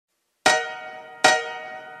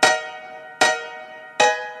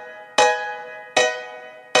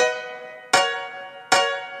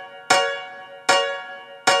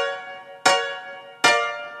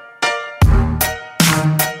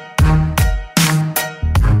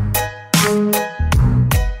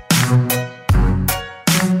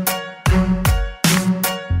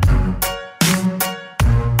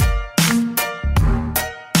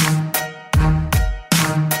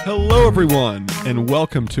and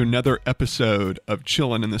welcome to another episode of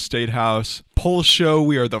Chillin' in the State House. Poll show,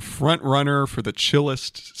 we are the front runner for the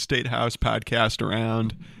chillest State House podcast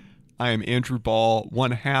around. I am Andrew Ball,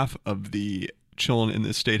 one half of the Chillin' in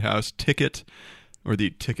the State House ticket, or the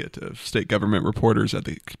ticket of state government reporters at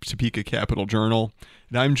the Topeka Capital Journal.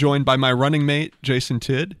 And I'm joined by my running mate, Jason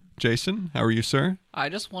Tidd. Jason, how are you, sir? I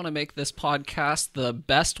just want to make this podcast the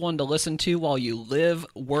best one to listen to while you live,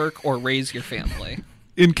 work, or raise your family.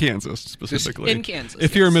 In Kansas, specifically. In Kansas,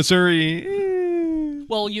 If you're in Missouri...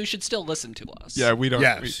 Well, you should still listen to us. Yeah, we don't.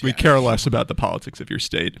 Yes, we care less about the politics of your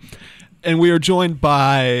state. And we are joined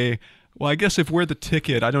by, well, I guess if we're the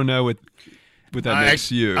ticket, I don't know what that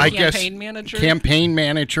makes you. I guess Campaign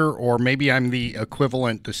manager, or maybe I'm the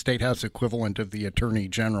equivalent, the State House equivalent of the Attorney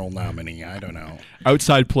General nominee. I don't know.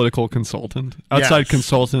 Outside political consultant. Outside Yes.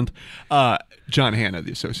 consultant. John Hanna,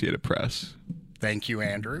 the Associated Press. Thank you,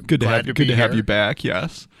 Andrew. Good to have here. you back.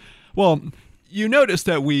 Yes. Well, you noticed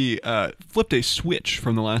that we flipped a switch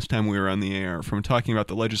from the last time we were on the air, from talking about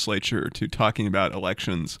the legislature to talking about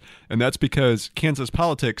elections, and that's because Kansas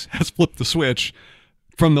politics has flipped the switch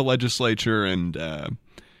from the legislature and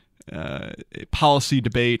policy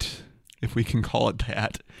debate, if we can call it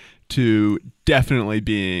that, to definitely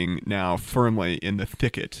being now firmly in the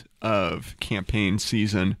thicket of campaign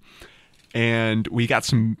season. And we got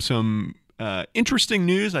some interesting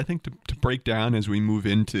news, I think, to break down as we move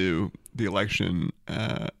into the election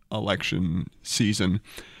season.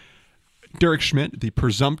 Derek Schmidt, the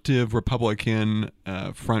presumptive Republican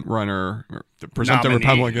front-runner, or the presumptive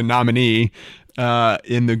Republican nominee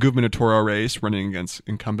in the gubernatorial race, running against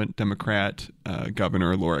incumbent Democrat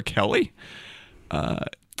Governor Laura Kelly.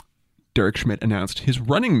 Derek Schmidt announced his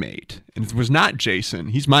running mate, and it was not Jason.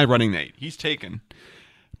 He's my running mate. He's taken.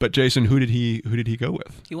 But Jason, who did he go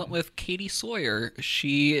with? He went with Katie Sawyer.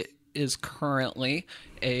 She is currently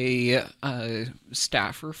a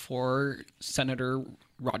staffer for Senator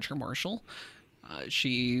Roger Marshall.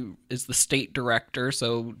 She is the state director,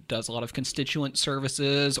 so does a lot of constituent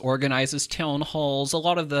services, organizes town halls, a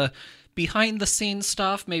lot of the behind-the-scenes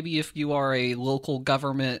stuff. Maybe if you are a local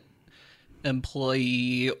government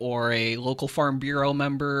employee or a local farm bureau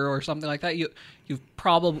member or something like that, you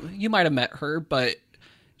might have met her, but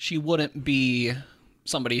she wouldn't be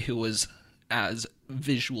somebody who was as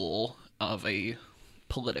visual of a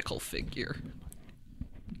political figure.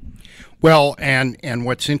 Well, and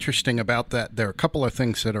what's interesting about that, there are a couple of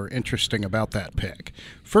things that are interesting about that pick.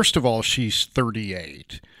 First of all, she's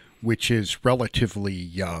 38, which is relatively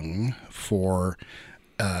young for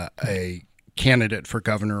a candidate for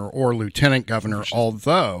governor or lieutenant governor,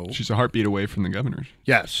 although... She's a heartbeat away from the governors.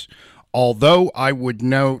 Yes. Although I would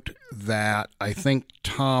note that I think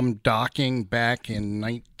Tom Docking back in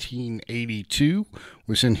 1982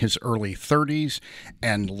 was in his early 30s,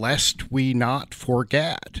 and lest we not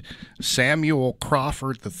forget, Samuel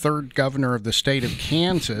Crawford, the third governor of the state of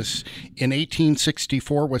Kansas, in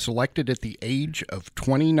 1864 was elected at the age of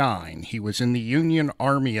 29. He was in the Union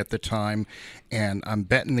Army at the time, and I'm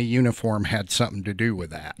betting the uniform had something to do with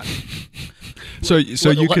that. So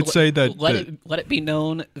you could say that... Let it be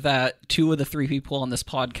known that two of the three people on this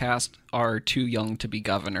podcast are too young to be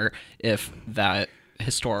governor, if that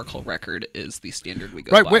historical record is the standard we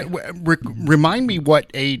go by. Remind me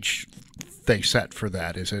what age they set for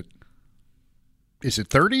that. Is it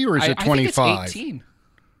 30 or is it 25? I think it's 18.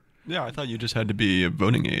 Yeah, I thought you just had to be a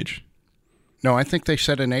voting age. No, I think they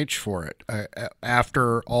set an age for it.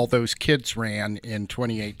 After all those kids ran in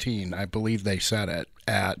 2018, I believe they set it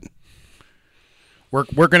at... We're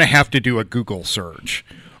going to have to do a Google search.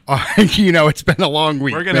 It's been a long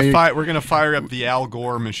week. We're gonna fire up the Al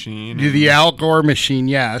Gore machine. The Al Gore machine,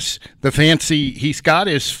 yes. The fancy. He's got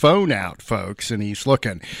his phone out, folks, and he's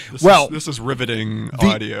looking. This is riveting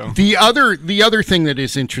audio. The other thing that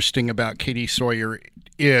is interesting about Katie Sawyer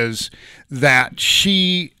is that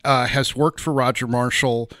she has worked for Roger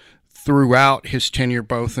Marshall throughout his tenure,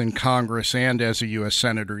 both in Congress and as a U.S.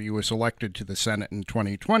 Senator. He was elected to the Senate in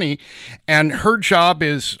 2020. And her job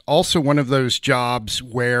is also one of those jobs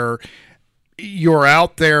where you're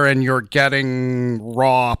out there and you're getting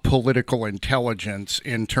raw political intelligence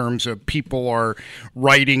in terms of people are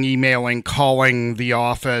writing, emailing, calling the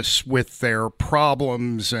office with their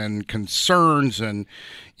problems and concerns and,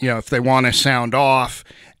 if they want to sound off.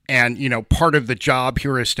 And, part of the job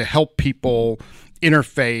here is to help people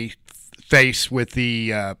interface with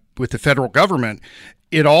the federal government.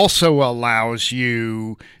 It also allows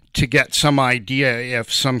you to get some idea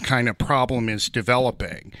if some kind of problem is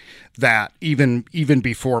developing that even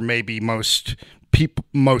before maybe most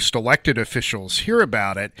elected officials hear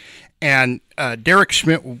about it. And Derek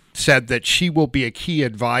Schmidt said that she will be a key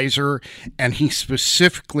advisor, and he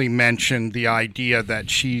specifically mentioned the idea that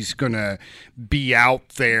she's going to be out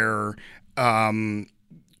there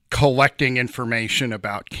collecting information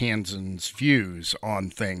about Kansans' views on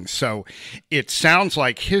things. So it sounds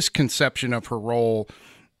like his conception of her role,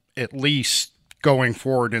 at least going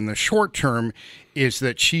forward in the short term, is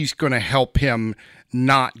that she's going to help him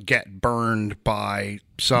not get burned by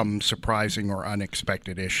some surprising or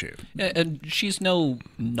unexpected issue. And she's no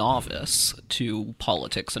novice to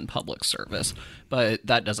politics and public service, but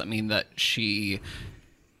that doesn't mean that she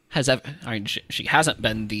hasn't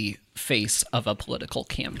been the face of a political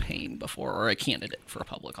campaign before, or a candidate for a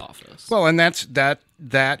public office. Well, and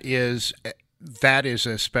that is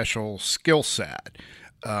a special skill set.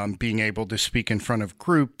 Being able to speak in front of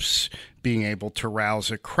groups, being able to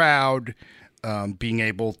rouse a crowd, being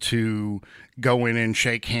able to go in and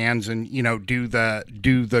shake hands and do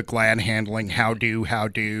the glad handling, how you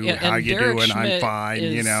doing? I'm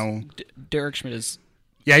fine. Derek Schmidt is.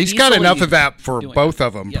 Yeah, he's got enough of that for both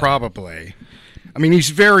of them, probably. I mean, he's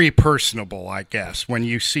very personable, I guess. When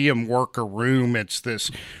you see him work a room, it's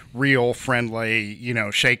this real friendly,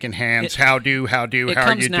 shaking hands. How are you doing?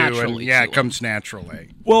 Yeah, it comes naturally.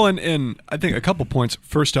 Well, and I think a couple points.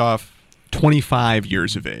 First off, 25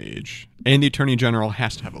 years of age, and the Attorney General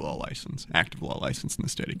has to have a law license, active law license in the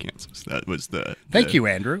state of Kansas. That was Thank you,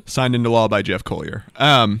 Andrew. Signed into law by Jeff Collier.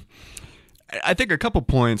 I think a couple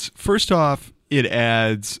points. First off, it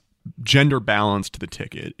adds gender balance to the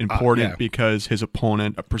ticket. Important because his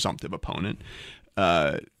opponent, a presumptive opponent,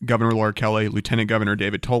 Governor Laura Kelly, Lieutenant Governor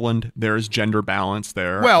David Toland, there is gender balance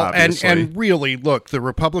there. Well, obviously. and really, look, the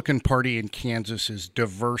Republican Party in Kansas is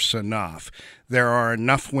diverse enough. There are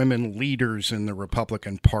enough women leaders in the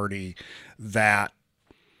Republican Party that,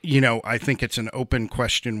 I think it's an open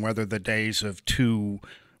question whether the days of two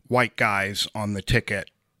white guys on the ticket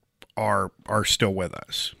are still with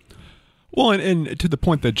us. Well, and to the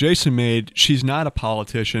point that Jason made, she's not a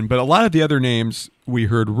politician, but a lot of the other names we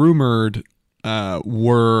heard rumored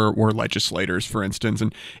were legislators, for instance.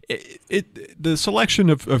 And the selection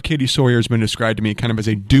of Katie Sawyer has been described to me kind of as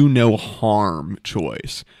a do no harm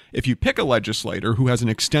choice. If you pick a legislator who has an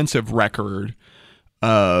extensive record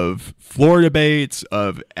of floor debates,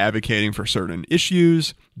 of advocating for certain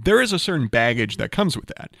issues, there is a certain baggage that comes with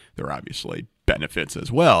that. There are obviously benefits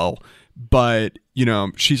as well, but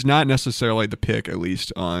she's not necessarily the pick, at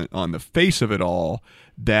least on the face of it all,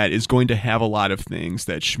 that is going to have a lot of things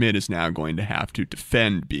that Schmidt is now going to have to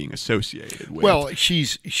defend being associated with. Well,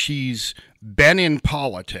 she's been in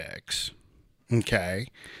politics, okay,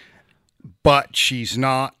 but she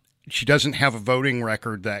doesn't have a voting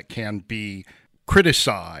record that can be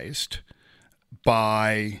criticized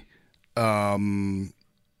by the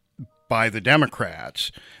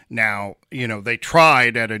Democrats. Now, they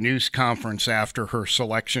tried at a news conference after her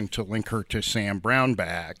selection to link her to Sam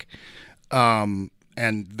Brownback,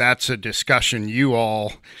 and that's a discussion you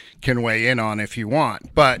all can weigh in on if you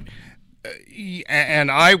want. But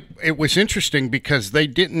it was interesting because they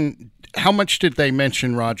didn't. How much did they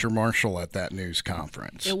mention Roger Marshall at that news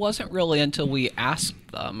conference? It wasn't really until we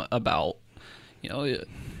asked them about,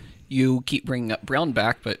 you keep bringing up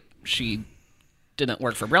Brownback, but she didn't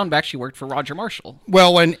work for Brownback, she worked for Roger Marshall.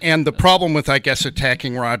 Well, and the problem with, I guess,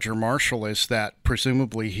 attacking Roger Marshall is that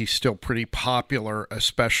presumably he's still pretty popular,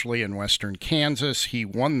 especially in western Kansas. He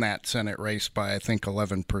won that Senate race by, I think,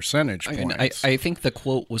 11 percentage points. I think the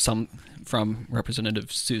quote was from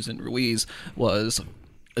Representative Susan Ruiz was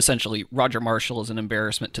essentially, Roger Marshall is an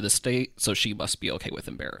embarrassment to the state, so she must be okay with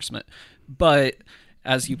embarrassment. But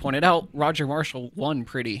as you pointed out, Roger Marshall won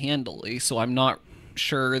pretty handily, so I'm not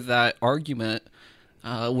sure that argument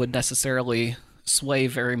would necessarily sway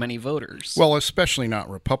very many voters. Well, especially not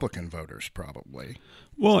Republican voters, probably.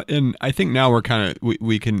 Well, and I think now we're kind of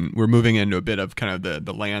we're moving into a bit of kind of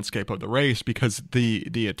the landscape of the race, because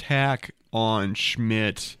the attack on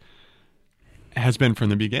Schmidt has been from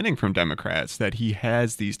the beginning from Democrats that he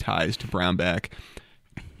has these ties to Brownback.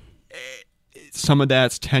 Some of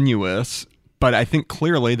that's tenuous, but I think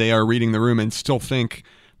clearly they are reading the room and still think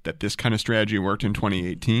that this kind of strategy worked in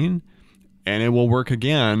 2018, and it will work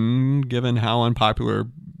again given how unpopular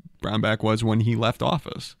Brownback was when he left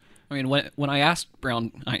office. I mean, when I asked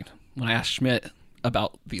Schmidt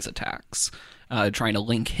about these attacks, trying to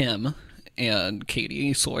link him and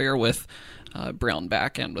Katie Sawyer with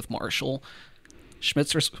Brownback and with Marshall,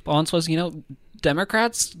 Schmidt's response was,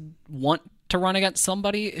 Democrats want to run against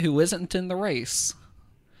somebody who isn't in the race.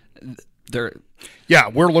 We're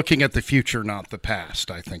looking at the future, not the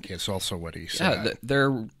past, I think is also what he said. Yeah,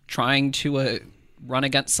 they're trying to run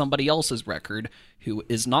against somebody else's record who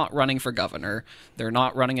is not running for governor. They're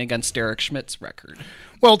not running against Derek Schmidt's record.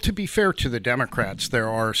 Well, to be fair to the Democrats, there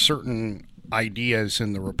are certain ideas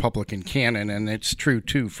in the Republican canon, and it's true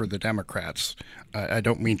too for the Democrats. I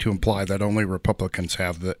don't mean to imply that only Republicans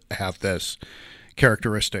have this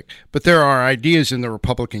characteristic, but there are ideas in the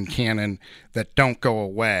Republican canon that don't go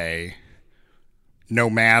away no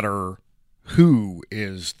matter who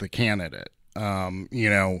is the candidate.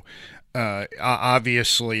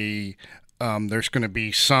 Obviously, there's going to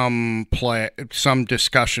be some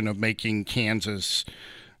discussion of making Kansas,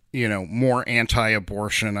 more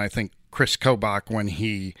anti-abortion. I think Chris Kobach, when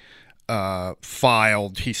he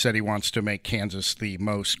filed, he said he wants to make Kansas the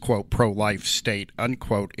most, quote, pro-life state,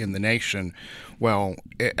 unquote, in the nation. Well,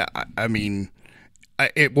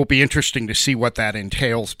 it will be interesting to see what that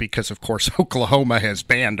entails because, of course, Oklahoma has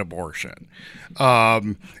banned abortion.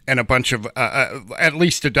 And a bunch of, at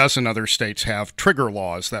least a dozen other states have trigger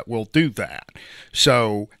laws that will do that.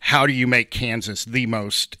 So how do you make Kansas the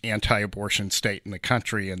most anti-abortion state in the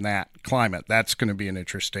country in that climate? That's going to be an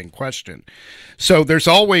interesting question. So there's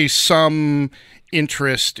always some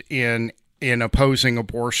interest in opposing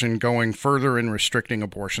abortion, going further in restricting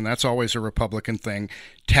abortion. That's always a Republican thing.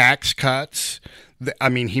 Tax cuts.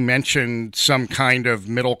 He mentioned some kind of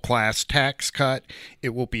middle-class tax cut. It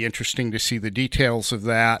will be interesting to see the details of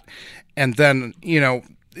that. And then,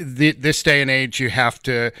 this day and age, you have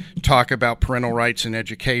to talk about parental rights in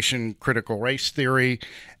education, critical race theory,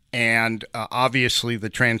 and obviously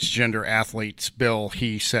the transgender athletes bill.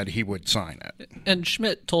 He said he would sign it. And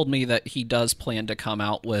Schmidt told me that he does plan to come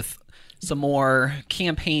out with some more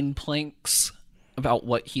campaign planks about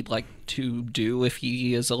what he'd like to do if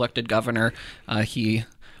he is elected governor. He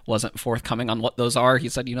wasn't forthcoming on what those are. He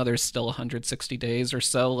said, there's still 160 days or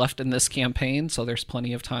so left in this campaign, so there's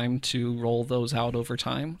plenty of time to roll those out over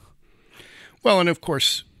time. Well, and of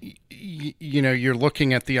course, you're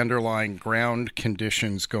looking at the underlying ground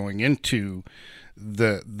conditions going into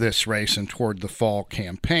this race and toward the fall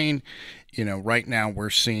campaign. Right now we're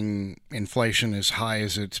seeing inflation as high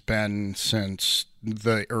as it's been since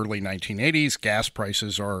the early 1980s. Gas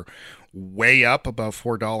prices are way up above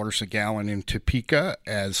 $4 a gallon in Topeka,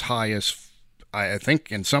 as high as, I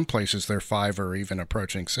think in some places they're $5 or even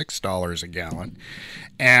approaching $6 a gallon.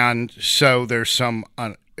 And so there's some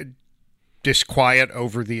disquiet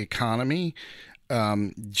over the economy.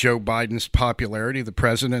 Joe Biden's popularity, the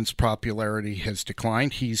president's popularity, has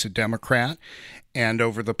declined. He's a Democrat. And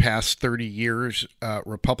over the past 30 years,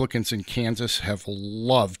 Republicans in Kansas have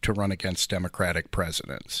loved to run against Democratic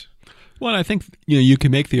presidents. Well, I think you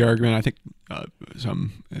can make the argument. I think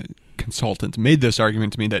some consultants made this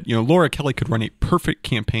argument to me that Laura Kelly could run a perfect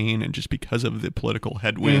campaign, and just because of the political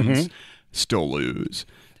headwinds, still lose.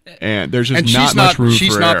 And there's just not much room for error.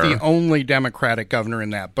 She's not the only Democratic governor in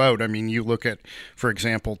that boat. You look at, for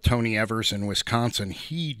example, Tony Evers in Wisconsin.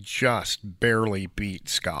 He just barely beat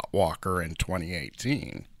Scott Walker in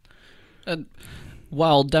 2018.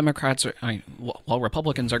 While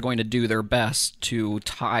Republicans are going to do their best to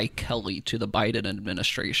tie Kelly to the Biden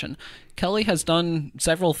administration, Kelly has done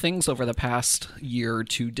several things over the past year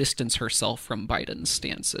to distance herself from Biden's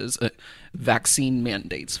stances. Vaccine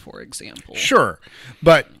mandates, for example. Sure.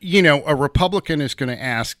 But, a Republican is going to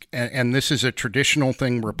ask, and this is a traditional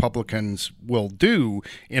thing Republicans will do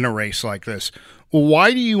in a race like this, well,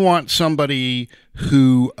 why do you want somebody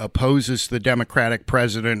who opposes the Democratic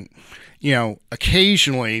president,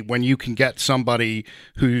 occasionally, when you can get somebody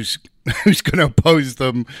who's going to oppose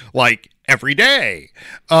them like every day?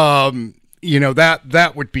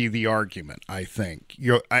 That would be the argument, I think.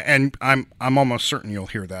 And I'm almost certain you'll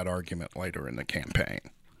hear that argument later in the campaign.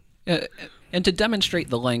 And to demonstrate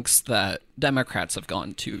the lengths that Democrats have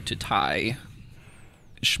gone to tie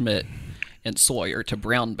Schmidt and Sawyer to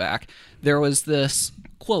Brownback, there was this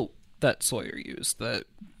quote that Sawyer used that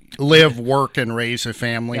live, work, and raise a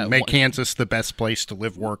family. Make Kansas the best place to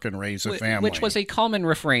live, work, and raise a family. Which was a common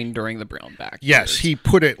refrain during the Brownback years. Yes, he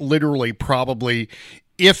put it literally, probably,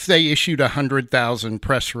 if they issued 100,000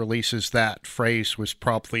 press releases, that phrase was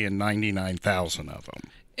probably in 99,000 of them.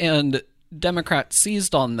 And Democrats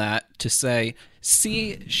seized on that to say,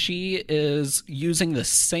 see, she is using the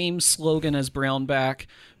same slogan as Brownback.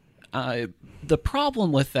 The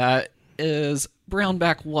problem with that is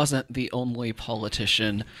Brownback wasn't the only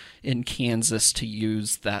politician in Kansas to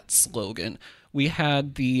use that slogan. We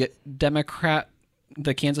had the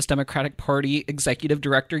Kansas Democratic Party executive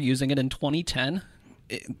director using it in 2010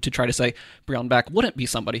 to try to say Brownback wouldn't be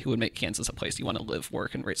somebody who would make Kansas a place you want to live,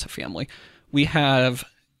 work, and raise a family. We have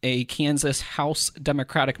a Kansas House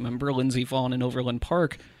Democratic member, Lindsey Vaughn in Overland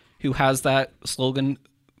Park, who has that slogan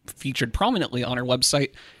featured prominently on our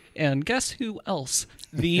website. And guess who else?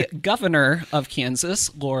 The governor of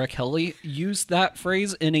Kansas, Laura Kelly, used that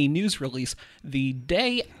phrase in a news release the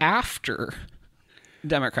day after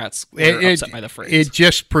Democrats were upset by the phrase. It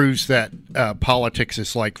just proves that politics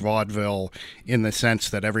is like vaudeville in the sense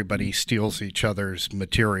that everybody steals each other's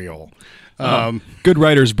material. Good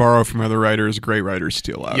writers borrow from other writers. Great writers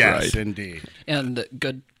steal outright. Yes, indeed. And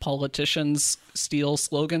good politicians steal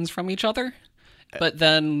slogans from each other, but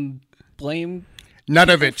then blame. None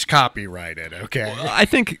of it's copyrighted, okay? I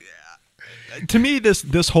think, to me,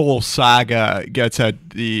 this whole saga gets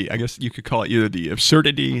at the, I guess you could call it either the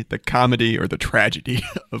absurdity, the comedy, or the tragedy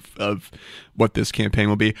of what this campaign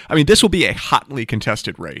will be. I mean, this will be a hotly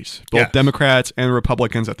contested race. Both Yes. Democrats and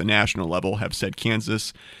Republicans at the national level have said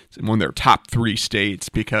Kansas is one of their top 3 states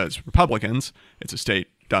because Republicans, it's a state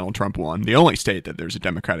Donald Trump won, the only state that there's a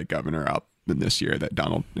Democratic governor out in this year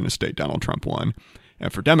in a state Donald Trump won.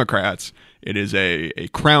 And for Democrats, it is a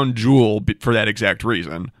crown jewel for that exact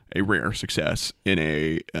reason, a rare success in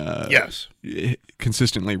a Yes.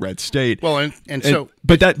 consistently red state. Well, and so,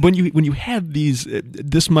 but that when you have these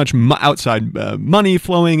this much outside money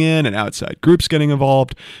flowing in and outside groups getting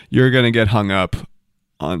involved, you're going to get hung up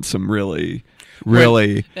on some really well,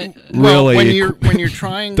 when you're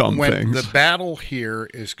trying, dumb when things. the battle here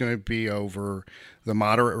is going to be over the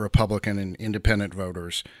moderate Republican and independent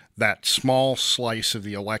voters, that small slice of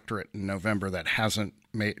the electorate in November that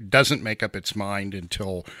doesn't make up its mind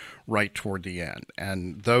until right toward the end.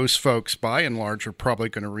 And those folks, by and large, are probably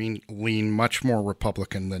going to lean much more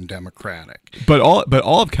Republican than Democratic. But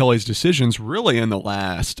all of Kelly's decisions really in the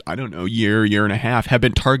last, I don't know, year and a half have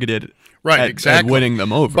been targeted at winning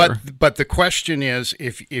them over. But the question is,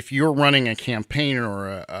 if you're running a campaign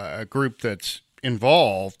or a group that's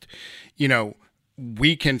involved, you know,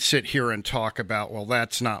 we can sit here and talk about, well,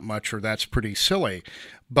 that's not much or that's pretty silly.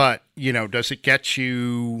 But, you know, does it get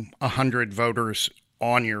you 100 voters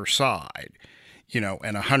on your side? You know,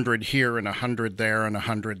 and 100 here and 100 there and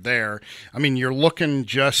 100 there. I mean, you're looking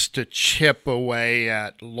just to chip away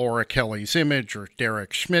at Laura Kelly's image or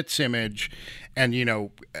Derek Schmidt's image, and you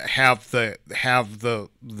know, have the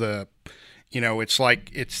you know, it's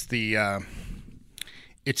like it's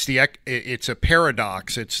a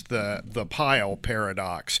paradox. It's the pile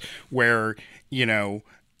paradox, where you know,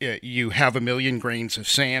 you have a million grains of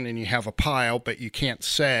sand and you have a pile, but you can't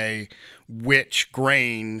say which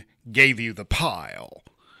grain gave you the pile.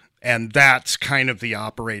 And that's kind of the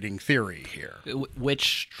operating theory here. Which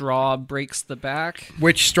straw breaks the back?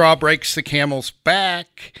 Which straw breaks the camel's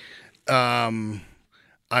back?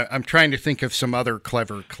 I'm trying to think of some other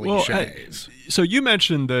clever cliches. So you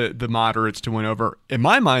mentioned the moderates to win over. In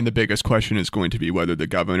my mind, the biggest question is going to be whether the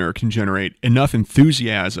governor can generate enough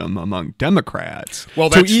enthusiasm among Democrats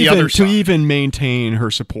to even maintain her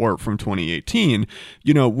support from 2018.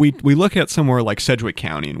 You know, we look at somewhere like Sedgwick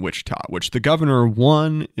County in Wichita, which the governor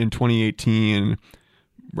won in 2018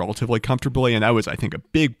 relatively comfortably, and that was, I think, a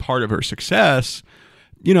big part of her success.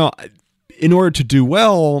 You know, in order to do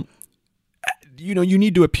well, you know, you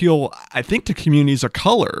need to appeal, I think, to communities of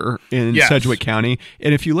color in Sedgwick County.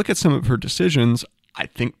 And if you look at some of her decisions, I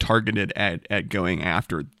think targeted at going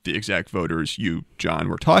after the exact voters you, John,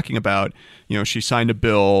 were talking about. You know, she signed a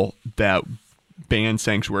bill that bans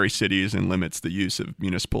sanctuary cities and limits the use of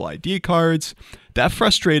municipal ID cards. That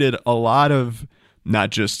frustrated a lot of not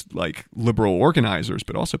just like liberal organizers,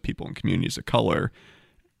 but also people in communities of color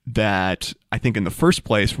that I think in the first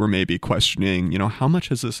place were maybe questioning, you know, how much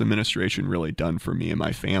has this administration really done for me and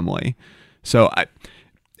my family? So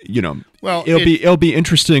it'll be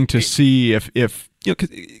interesting to see if you know,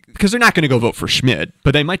 because they're not going to go vote for Schmidt,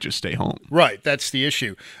 but they might just stay home. Right, that's the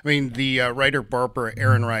issue. I mean, the writer Barbara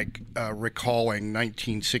Ehrenreich, recalling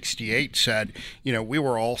 1968, said, you know, we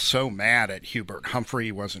were all so mad at Hubert Humphrey.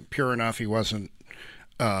 He wasn't pure enough. He wasn't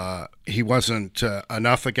enough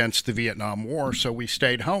against the Vietnam War, so we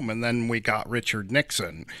stayed home. And then we got Richard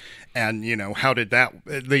Nixon. And, you know,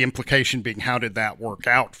 the implication being, how did that work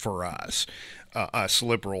out for us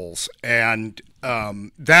liberals? And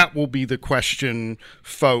that will be the question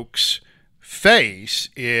folks face,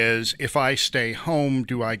 is if I stay home,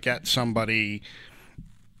 do I get somebody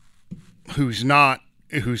who's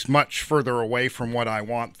much further away from what I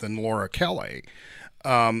want than Laura Kelly?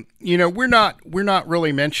 You know, we're not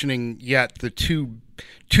really mentioning yet the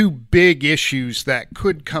two big issues that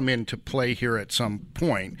could come into play here at some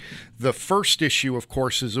point. The first issue, of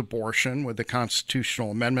course, is abortion, with the constitutional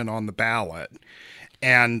amendment on the ballot,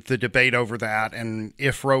 and the debate over that, and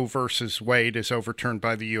if Roe versus Wade is overturned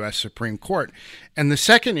by the U.S. Supreme Court. And the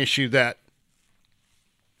second issue that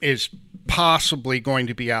is possibly going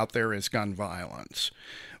to be out there is gun violence,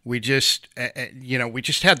 we just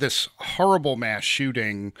had this horrible mass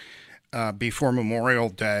shooting before Memorial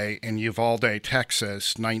Day in Uvalde,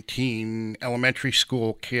 Texas. 19 elementary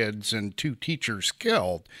school kids and 2 teachers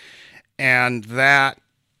killed, and that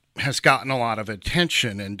has gotten a lot of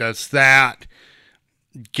attention. And does that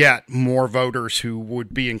get more voters who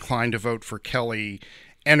would be inclined to vote for Kelly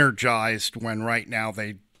energized when right now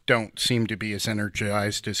they don't seem to be as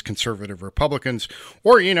energized as conservative Republicans?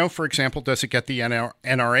 Or, for example, does it get the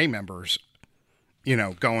NRA members,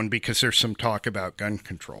 going because there's some talk about gun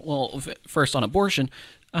control? Well, first on abortion,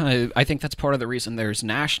 I think that's part of the reason there's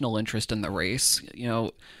national interest in the race.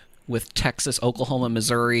 With Texas, Oklahoma,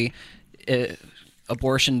 Missouri,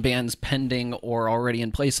 abortion bans pending or already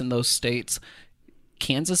in place in those states.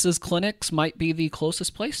 Kansas's clinics might be the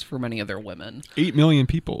closest place for many of their women. 8 million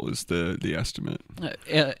people is the estimate.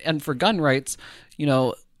 And for gun rights,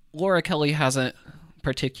 Laura Kelly hasn't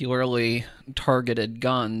particularly targeted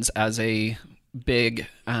guns as a big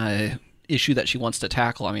issue that she wants to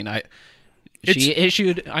tackle. I mean, she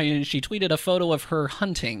tweeted a photo of her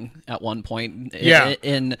hunting at one point. Yeah.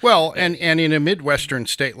 And in a Midwestern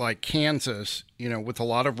state like Kansas, with a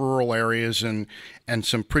lot of rural areas and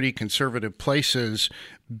some pretty conservative places,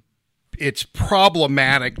 it's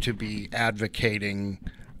problematic to be advocating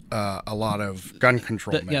a lot of gun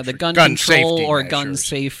control measures. Yeah, the gun control or measures. Gun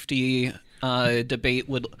safety debate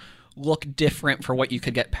would look different for what you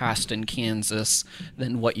could get passed in Kansas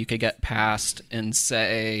than what you could get passed in,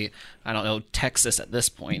 say, I don't know, Texas at this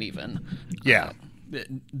point even. Yeah.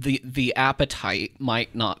 The appetite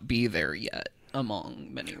might not be there yet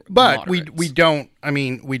among many But moderates.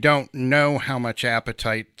 we don't know how much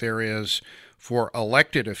appetite there is for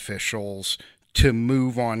elected officials to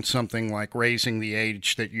move on something like raising the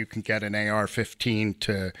age that you can get an AR-15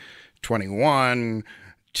 to 21,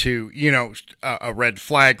 to a red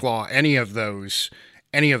flag law, any of those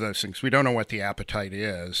things. We don't know what the appetite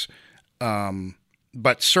is,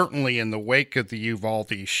 but certainly in the wake of the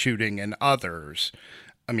Uvalde shooting and others,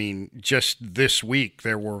 I mean, just this week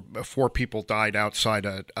there were 4 people died outside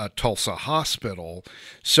a Tulsa hospital.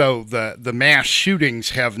 So the mass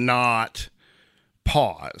shootings have not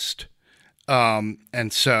paused,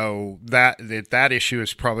 and so that issue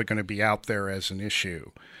is probably going to be out there as an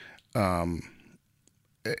issue.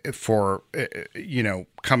 For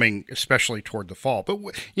coming especially toward the fall, but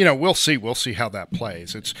we'll see how that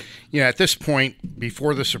plays. It's at this point,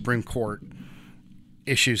 before the Supreme Court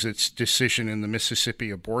issues its decision in the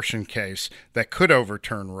Mississippi abortion case that could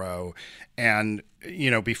overturn Roe, and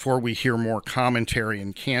before we hear more commentary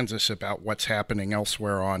in Kansas about what's happening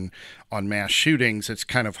elsewhere on mass shootings, it's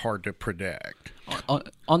kind of hard to predict.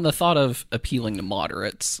 On the thought of appealing to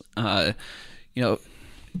moderates,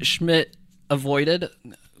 Schmidt avoided,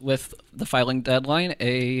 with the filing deadline,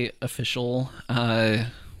 a official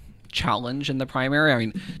challenge in the primary. I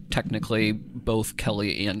mean, technically, both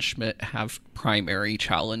Kelly and Schmidt have primary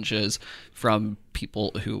challenges from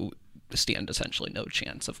people who stand essentially no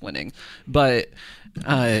chance of winning. But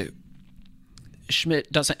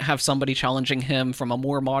Schmidt doesn't have somebody challenging him from a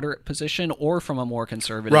more moderate position or from a more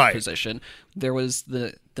conservative position. There was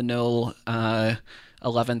the no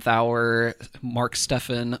 11th hour Mark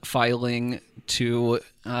Steffen filing to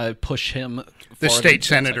push him. The state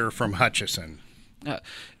senator from Hutchinson.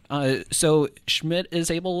 So Schmidt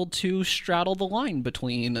is able to straddle the line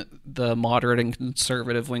between the moderate and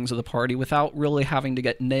conservative wings of the party without really having to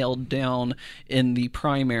get nailed down in the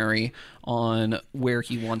primary on where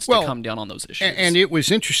he wants to come down on those issues. And it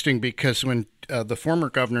was interesting because when the former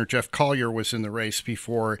governor, Jeff Collier, was in the race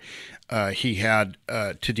before he had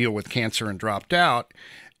to deal with cancer and dropped out,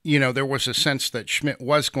 there was a sense that Schmidt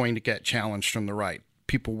was going to get challenged from the right.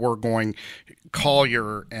 People were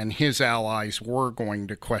Collier and his allies were going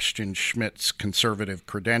to question Schmidt's conservative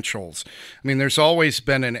credentials. I mean, there's always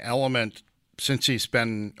been an element since his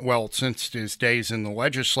days in the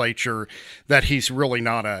legislature that he's really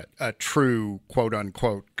not a true quote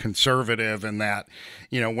unquote conservative, and that,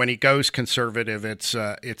 when he goes conservative, it's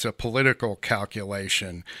a political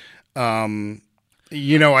calculation. I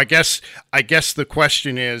guess the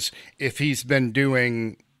question is, if he's been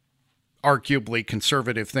doing arguably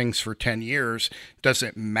conservative things for 10 years, does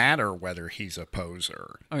it matter whether he's a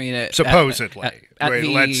poser? I mean, supposedly.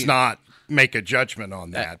 Let's not make a judgment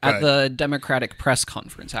on that. At the Democratic press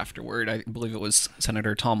conference afterward, I believe it was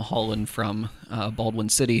Senator Tom Holland from Baldwin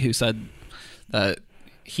City who said that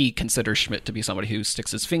he considers Schmidt to be somebody who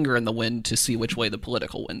sticks his finger in the wind to see which way the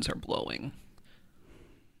political winds are blowing.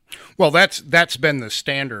 Well, that's been the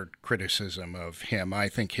standard criticism of him. I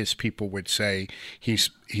think his people would say he's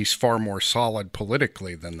far more solid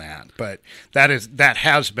politically than that. But that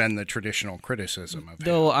has been the traditional criticism of him.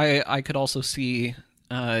 Though I could also see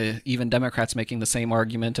even Democrats making the same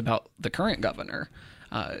argument about the current governor,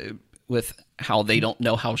 with how they don't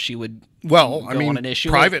know how she would Well, go I mean, on an issue.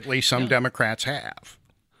 privately, some Democrats have.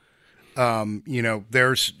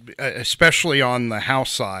 There's, especially on the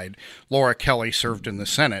House side, Laura Kelly served in the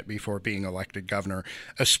Senate before being elected governor.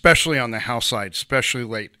 Especially on the House side, especially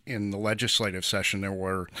late in the legislative session, there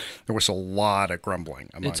was a lot of grumbling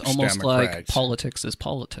amongst It's almost Democrats. like politics is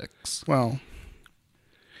politics. Well,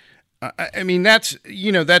 I mean, that's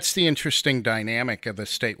the interesting dynamic of a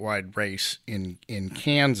statewide race in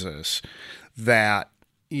Kansas, that,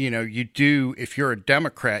 you do, if you're a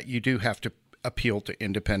Democrat, you do have to appeal to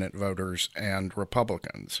independent voters and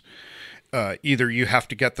Republicans. Either you have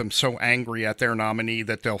to get them so angry at their nominee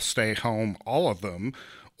that they'll stay home, all of them,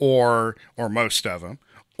 or most of them,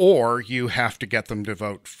 or you have to get them to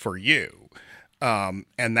vote for you. And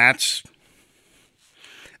that's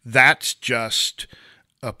just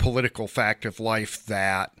a political fact of life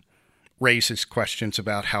that raises questions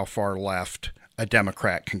about how far left a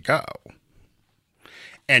Democrat can go.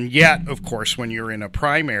 And yet, of course, when you're in a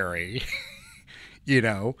primary,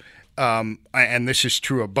 and this is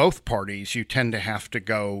true of both parties, you tend to have to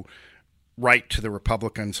go right to the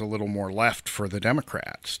Republicans, a little more left for the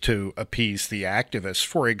Democrats to appease the activists.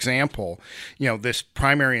 For example, this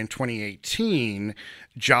primary in 2018,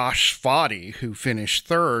 Josh Foddy, who finished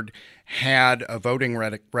third, had a voting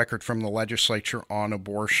record from the legislature on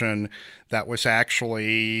abortion that was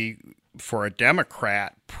actually, for a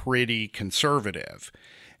Democrat, pretty conservative.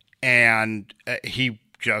 And he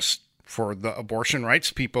just, for the abortion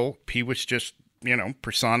rights people, he was just,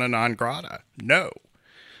 persona non grata. No.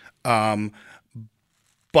 But,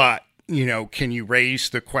 can you raise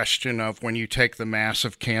the question of, when you take the mass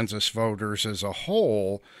of Kansas voters as a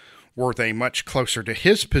whole, were they much closer to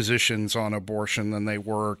his positions on abortion than they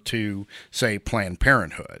were to, say, Planned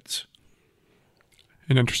Parenthood's?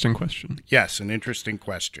 An interesting question. Yes, an interesting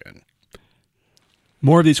question.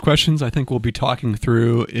 More of these questions I think we'll be talking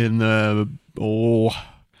through in the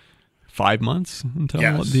 5 months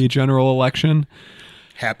until the general election.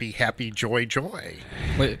 Happy, joy.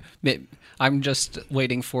 Wait, I'm just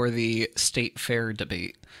waiting for the state fair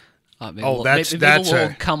debate. Maybe that's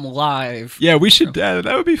we'll come live. Yeah, we should. That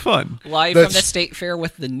would be fun. Live from the state fair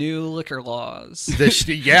with the new liquor laws.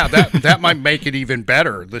 That might make it even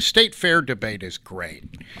better. The state fair debate is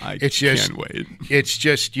great. Can't wait. It's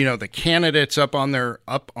just, the candidates up on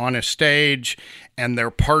a stage, and their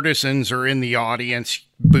partisans are in the audience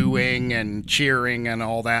booing and cheering and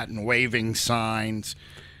all that and waving signs.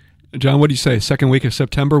 John, what do you say? Second week of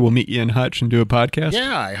September, we'll meet you in Hutch and do a podcast?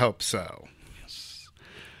 Yeah, I hope so.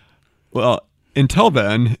 Well, until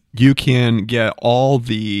then, you can get all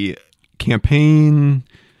the campaign,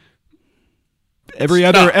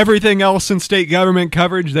 everything else in state government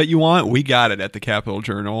coverage that you want. We got it at the Capitol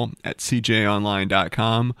Journal at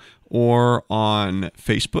cjonline.com or on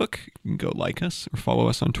Facebook. You can go like us or follow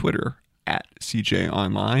us on Twitter at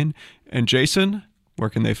CJOnline. And Jason, where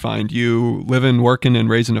can they find you living, working, and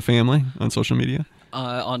raising a family on social media?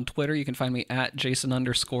 On Twitter, you can find me at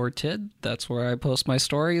Jason_Tid. That's where I post my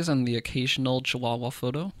stories and the occasional Chihuahua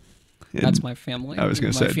photo. That's my family. I was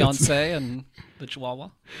going to say my fiance and the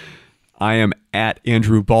Chihuahua. I am at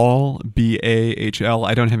Andrew Ball, BAHL.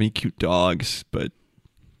 I don't have any cute dogs, but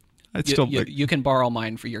you can borrow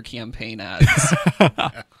mine for your campaign ads.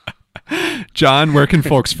 John, where can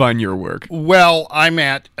folks find your work? Well, I'm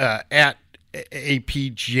at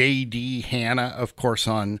APJD Hannah, of course,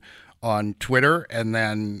 on Twitter, and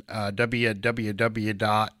then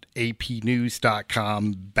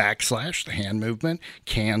www.apnews.com/The Hand Movement,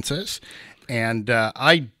 Kansas. And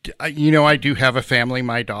I do have a family.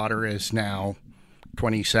 My daughter is now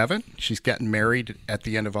 27. She's getting married at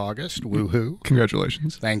the end of August. Woohoo.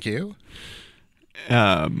 Congratulations. Thank you.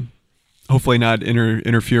 Hopefully not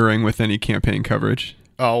interfering with any campaign coverage.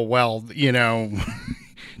 Oh, well,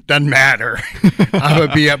 doesn't matter. I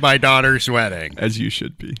would be at my daughter's wedding. As you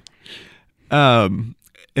should be. And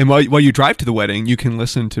while you drive to the wedding, you can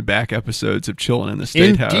listen to back episodes of Chillin' in the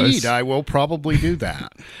State House. Indeed, I will probably do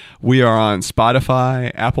that. We are on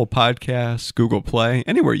Spotify, Apple Podcasts, Google Play,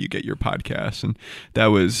 anywhere you get your podcasts. And that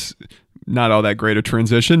was not all that great a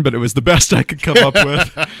transition, but it was the best I could come up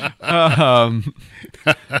with.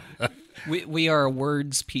 We are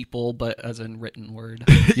words people, but as in written word.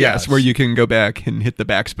 Yes, where you can go back and hit the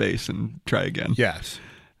backspace and try again. Yes.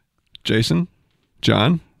 Jason,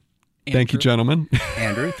 John, Andrew. Thank you, gentlemen.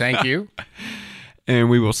 Andrew, thank you. And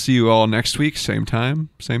we will see you all next week, same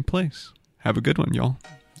time, same place. Have a good one, y'all.